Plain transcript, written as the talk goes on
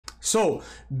So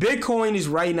Bitcoin is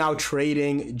right now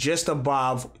trading just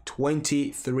above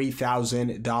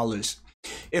 $23,000.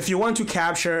 If you want to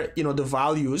capture, the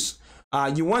values,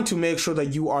 you want to make sure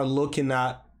that you are looking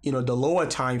at, the lower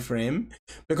time frame,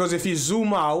 because if you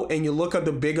zoom out and you look at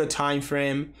the bigger time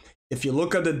frame, if you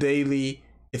look at the daily,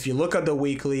 if you look at the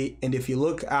weekly, and if you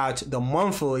look at the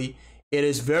monthly, it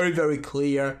is very, very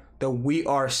clear that we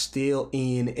are still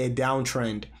in a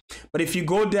downtrend. But if you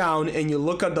go down and you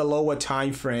look at the lower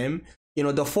time frame,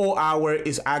 the 4 hour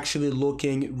is actually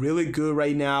looking really good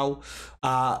right now.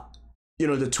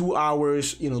 The 2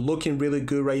 hours, looking really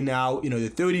good right now. The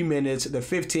 30 minutes, the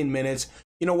 15 minutes,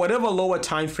 whatever lower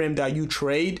time frame that you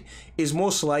trade is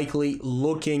most likely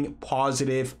looking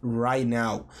positive right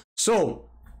now. So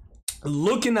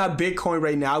looking at Bitcoin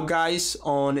right now, guys,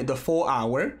 on the 4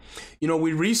 hour,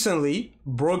 we recently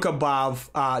broke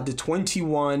above the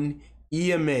 21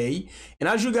 EMA. And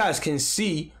as you guys can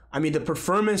see, the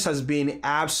performance has been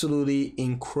absolutely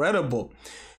incredible.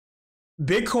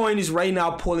 Bitcoin is right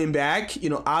now pulling back,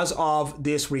 as of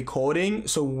this recording.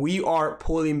 So we are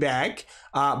pulling back.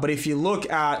 But if you look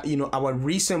at, our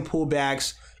recent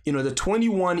pullbacks, the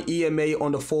 21 EMA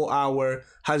on the 4 hour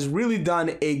has really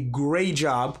done a great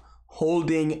job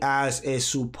holding as a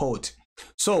support.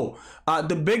 So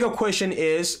the bigger question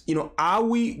is, are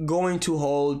we going to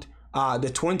hold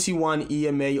the 21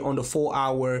 EMA on the 4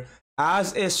 hour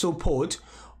as a support?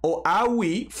 Or are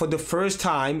we, for the first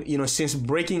time, since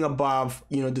breaking above,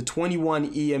 the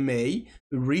 21 EMA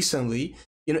recently,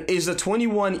 is the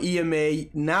 21 EMA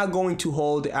now going to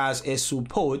hold as a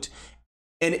support?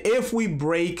 And if we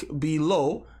break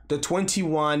below the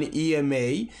 21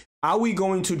 EMA, are we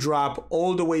going to drop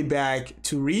all the way back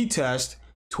to retest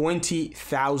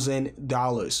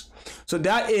 $20,000? So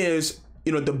that is,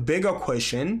 the bigger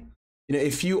question.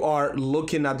 If you are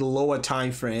looking at the lower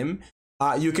time frame,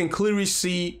 you can clearly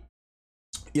see,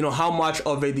 how much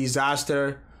of a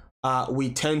disaster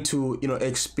we tend to,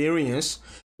 experience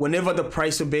whenever the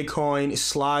price of Bitcoin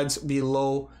slides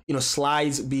below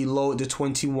the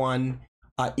 21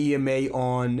 EMA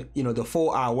on, the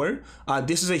 4 hour.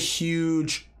 This is a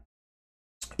huge,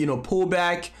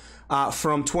 pullback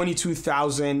from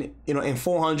 $22,000, and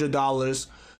 $400,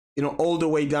 all the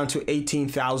way down to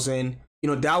 $18,000.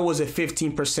 That was a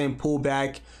 15%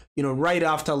 pullback, right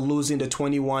after losing the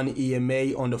 21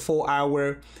 EMA on the 4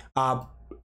 hour.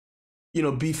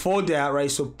 Before that,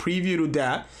 right? So preview to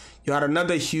that, you had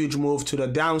another huge move to the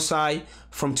downside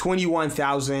from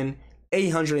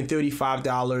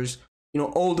 $21,835,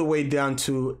 all the way down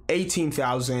to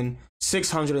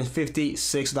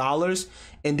 $18,656.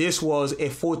 And this was a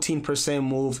 14%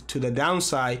 move to the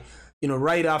downside,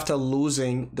 right after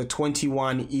losing the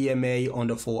 21 EMA on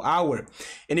the 4 hour.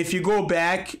 And if you go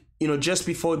back, just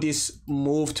before this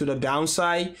move to the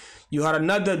downside, you had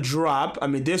another drop.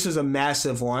 This is a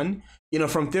massive one,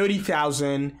 from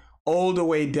 30,000 all the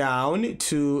way down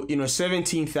to,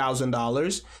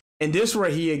 $17,000. And this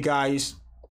right here, guys,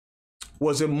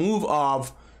 was a move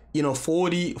of,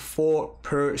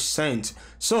 44%.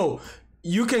 So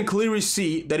you can clearly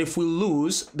see that if we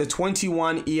lose the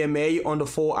 21 EMA on the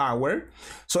 4 hour,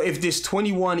 so if this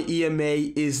 21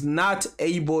 EMA is not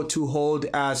able to hold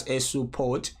as a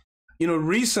support,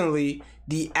 recently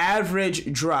the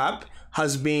average drop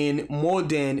has been more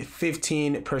than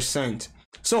 15%.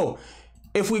 So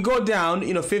if we go down,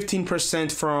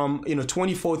 15% from,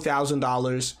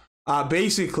 $24,000,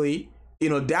 basically,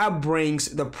 that brings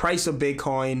the price of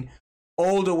Bitcoin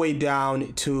all the way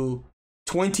down to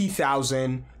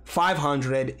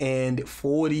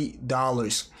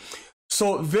 $20,540.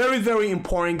 So very, very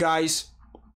important, guys.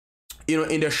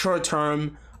 In the short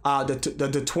term,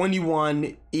 the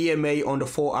 21 EMA on the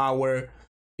 4 hour,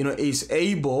 is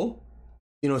able,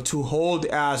 to hold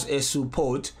as a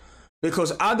support,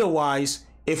 because otherwise,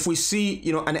 if we see,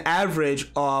 an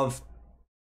average of,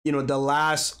 the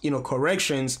last,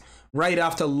 corrections right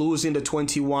after losing the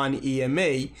 21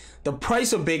 EMA, the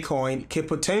price of Bitcoin can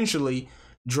potentially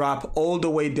drop all the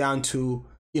way down to,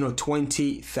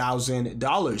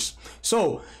 $20,000.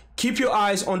 So keep your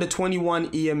eyes on the 21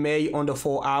 EMA on the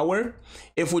 4 hour.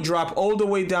 If we drop all the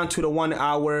way down to the 1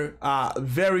 hour,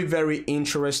 very, very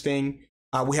interesting.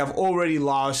 We have already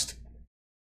lost,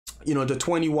 the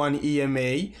 21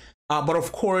 EMA. But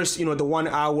of course, the 1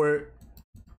 hour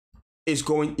is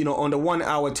going, on the 1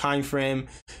 hour time frame,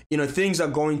 things are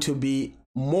going to be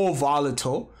more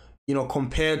volatile,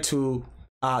 compared to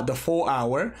the 4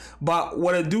 hour. But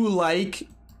what I do like,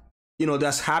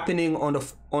 that's happening on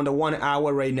the 1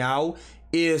 hour right now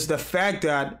is the fact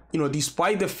that,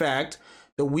 despite the fact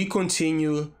that we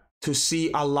continue to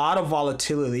see a lot of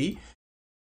volatility,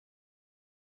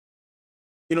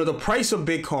 the price of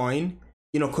Bitcoin,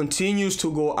 continues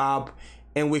to go up,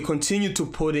 and we continue to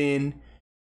put in,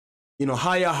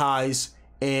 higher highs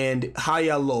and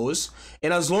higher lows.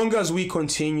 And as long as we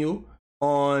continue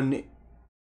on,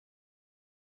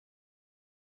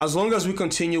 as long as we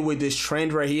continue with this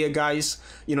trend right here, guys,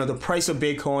 the price of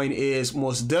Bitcoin is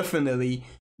most definitely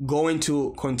going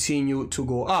to continue to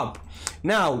go up.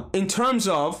 Now, in terms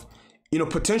of,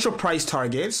 potential price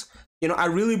targets, I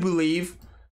really believe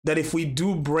that if we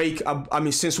do break up,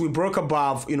 since we broke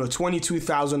above,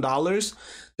 $22,000,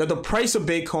 that the price of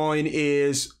Bitcoin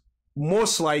is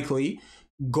most likely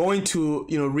going to,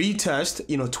 retest,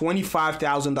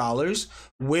 $25,000,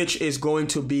 which is going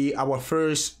to be our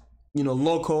first,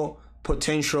 local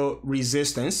potential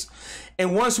resistance.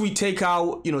 And once we take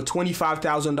out,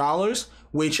 $25,000,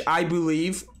 which I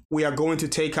believe we are going to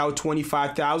take out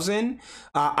 25,000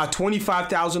 at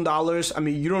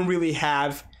 $25,000. You don't really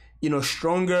have,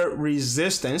 stronger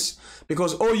resistance,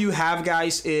 because all you have,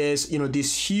 guys, is,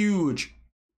 this huge,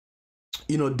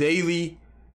 daily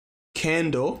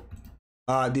candle,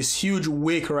 this huge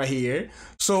wick right here.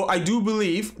 So I do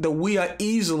believe that we are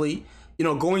easily,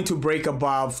 going to break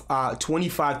above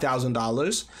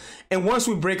 $25,000. And once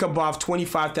we break above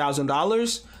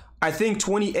 $25,000, I think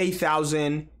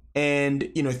 $28,000 and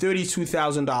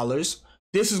 $32,000,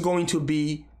 this is going to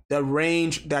be the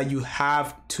range that you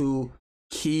have to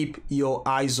keep your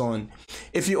eyes on.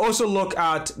 If you also look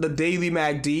at the daily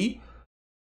MACD,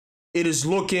 it is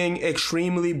looking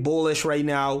extremely bullish right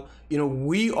now.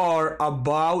 We are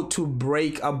about to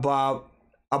break above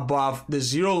the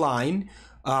zero line.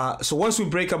 So once we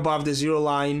break above the zero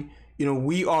line,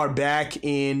 we are back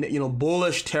in,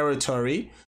 bullish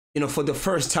territory, for the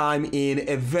first time in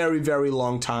a very, very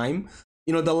long time.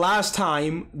 The last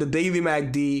time the daily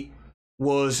MACD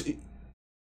was,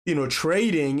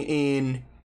 trading in,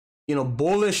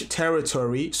 bullish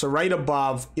territory, so right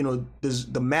above, the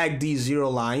MACD zero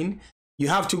line, you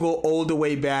have to go all the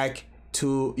way back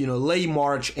to, late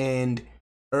March and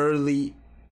early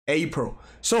April.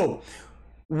 So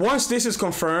once this is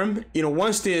confirmed,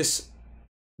 once this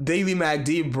daily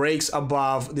MACD breaks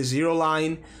above the zero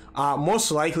line,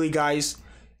 most likely, guys,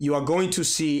 you are going to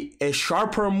see a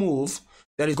sharper move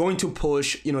that is going to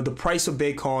push, the price of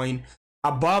Bitcoin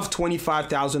above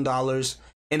 $25,000.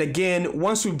 And again,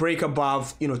 once we break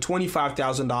above,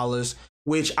 $25,000,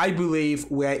 which I believe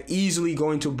we're easily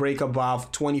going to break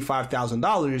above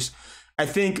 $25,000, I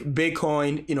think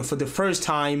Bitcoin, for the first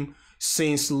time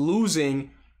since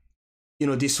losing,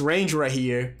 this range right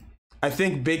here, I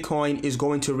think Bitcoin is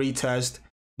going to retest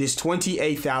this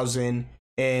 $28,000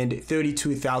 and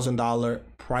 $32,000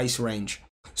 price range.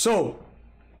 So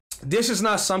this is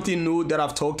not something new that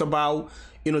I've talked about.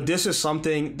 This is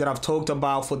something that I've talked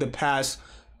about for the past,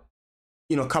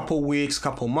 couple weeks,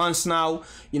 couple months now.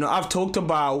 I've talked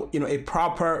about, a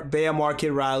proper bear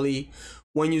market rally.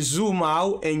 When you zoom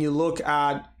out and you look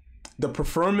at the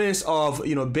performance of,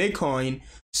 Bitcoin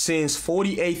since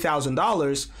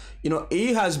 $48,000,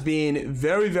 it has been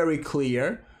very, very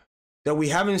clear that we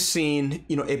haven't seen,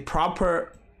 a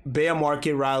proper bear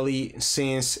market rally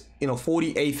since,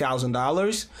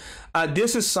 $48,000.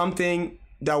 This is something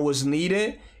that was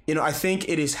needed. I think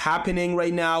it is happening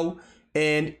right now,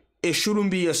 and it shouldn't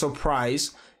be a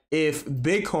surprise if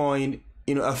Bitcoin,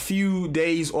 a few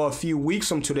days or a few weeks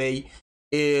from today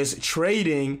is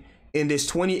trading in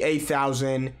this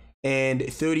 $28,000 and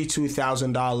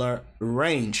 $32,000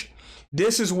 range.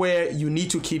 This is where you need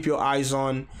to keep your eyes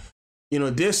on.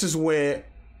 This is where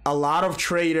a lot of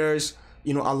traders,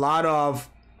 a lot of,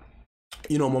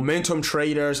 momentum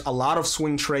traders, a lot of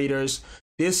swing traders,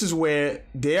 this is where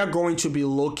they are going to be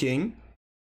looking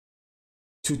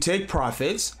to take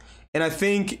profits. And I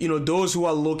think, those who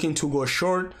are looking to go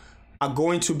short are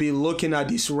going to be looking at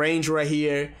this range right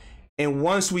here. And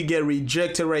once we get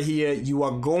rejected right here, you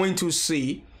are going to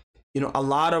see, you are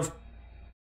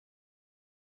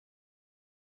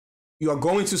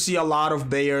going to see a lot of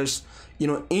bears,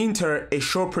 enter a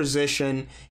short position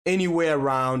anywhere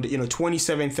around,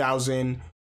 $27,000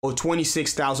 or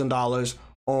 $26,000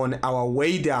 on our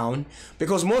way down.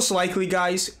 Because most likely,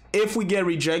 guys, if we get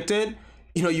rejected,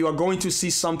 you are going to see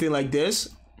something like this.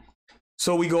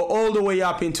 So we go all the way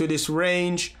up into this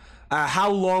range.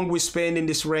 How long we spend in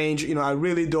this range, I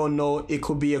really don't know. It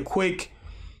could be a quick,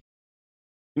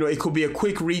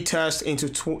 retest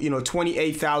into,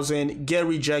 28,000, get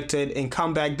rejected and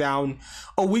come back down.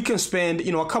 Or we can spend,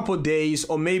 a couple days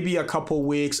or maybe a couple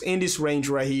weeks in this range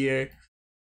right here,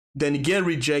 then get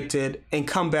rejected and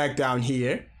come back down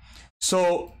here.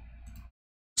 So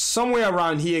somewhere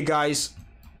around here, guys,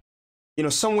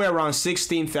 somewhere around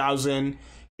 16,000,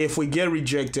 if we get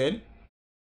rejected,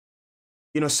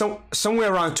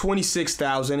 somewhere around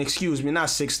 26,000, excuse me, not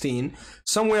 16,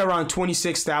 somewhere around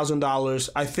 $26,000,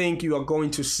 I think you are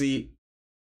going to see,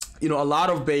 a lot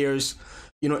of bears,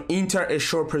 enter a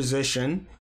short position,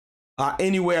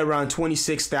 anywhere around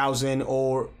 26,000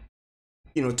 or,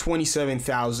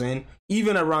 27,000,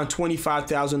 even around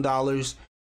 $25,000,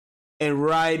 and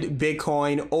ride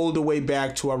Bitcoin all the way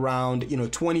back to around,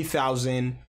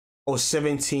 20,000 or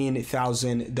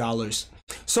 $17,000.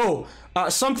 So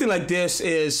something like this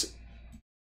is,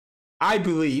 I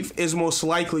believe, is most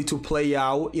likely to play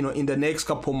out, in the next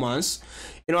couple months.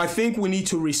 I think we need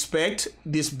to respect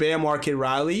this bear market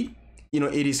rally.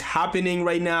 It is happening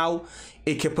right now.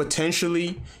 It could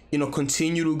potentially,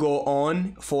 continue to go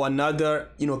on for another,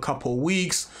 couple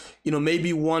weeks,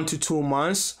 maybe 1 to 2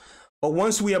 months. But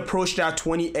once we approach that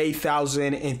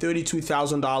 $28,000 and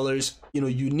 $32,000,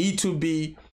 you need to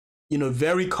be,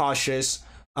 very cautious.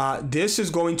 This is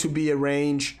going to be a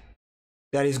range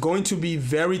that is going to be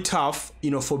very tough,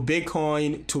 for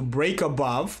Bitcoin to break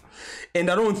above. And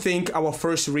I don't think our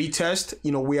first retest,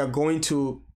 we are going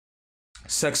to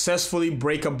successfully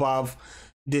break above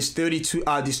this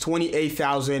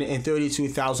 $28,000 and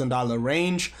 $32,000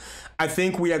 range. I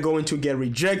think we are going to get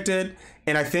rejected,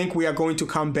 and I think we are going to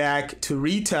come back to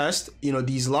retest,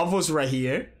 these levels right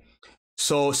here.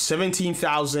 So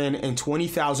 $17,000 and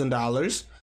 $20,000.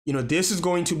 This is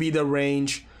going to be the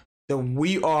range that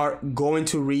we are going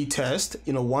to retest,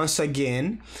 once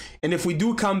again. And if we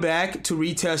do come back to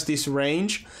retest this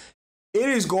range, it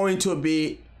is going to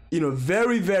be,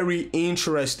 very, very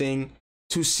interesting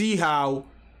to see how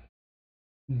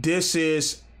this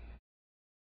is,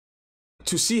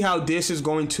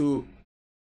 going to,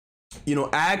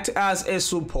 act as a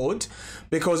support,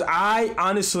 because I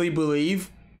honestly believe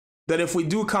that if we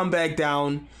do come back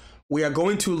down, we are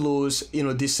going to lose, the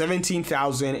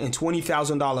 $17,000 and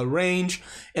 $20,000 range.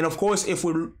 And of course, if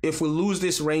we lose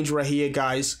this range right here,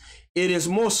 guys, it is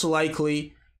most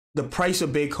likely the price of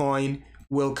Bitcoin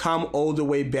will come all the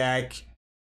way back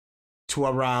to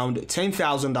around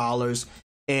 $10,000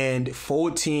 and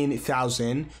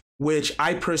 $14,000, which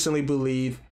I personally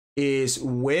believe is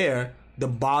where the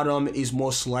bottom is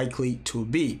most likely to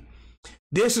be.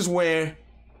 This is where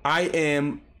I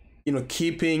am,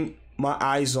 keeping my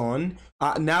eyes on,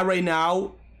 not right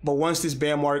now, but once this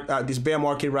bear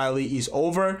market rally is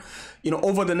over,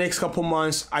 over the next couple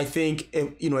months, I think a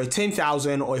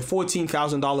 $10,000 or a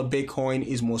 $14,000 Bitcoin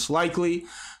is most likely.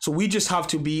 So we just have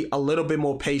to be a little bit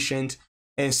more patient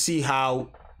and see how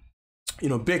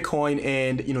Bitcoin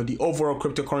and the overall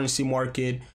cryptocurrency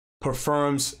market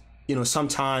performs,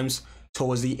 sometimes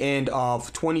towards the end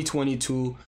of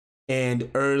 2022 and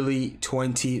early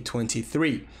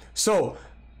 2023. So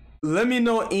let me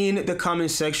know in the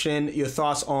comment section your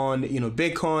thoughts on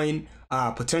Bitcoin,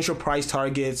 potential price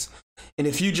targets. And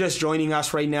if you're just joining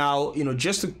us right now,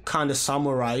 just to kind of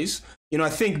summarize, I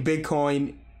think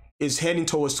Bitcoin is heading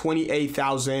towards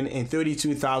 $28,000 and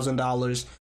 $32,000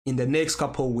 in the next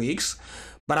couple of weeks.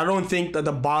 But I don't think that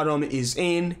the bottom is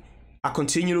in. I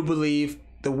continue to believe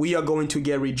that we are going to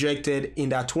get rejected in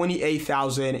that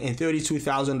 $28,000 and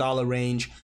 $32,000 range,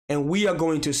 and we are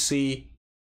going to see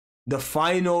the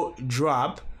final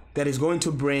drop that is going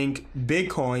to bring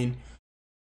Bitcoin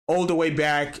all the way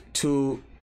back to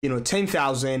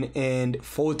 $10,000 and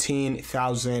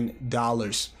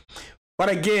 $14,000. But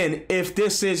again, if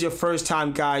this is your first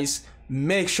time, guys,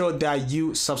 make sure that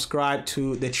you subscribe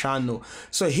to the channel.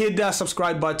 So hit that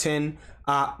subscribe button.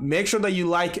 Make sure that you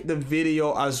like the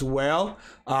video as well.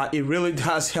 It really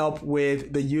does help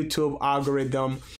with the YouTube algorithm.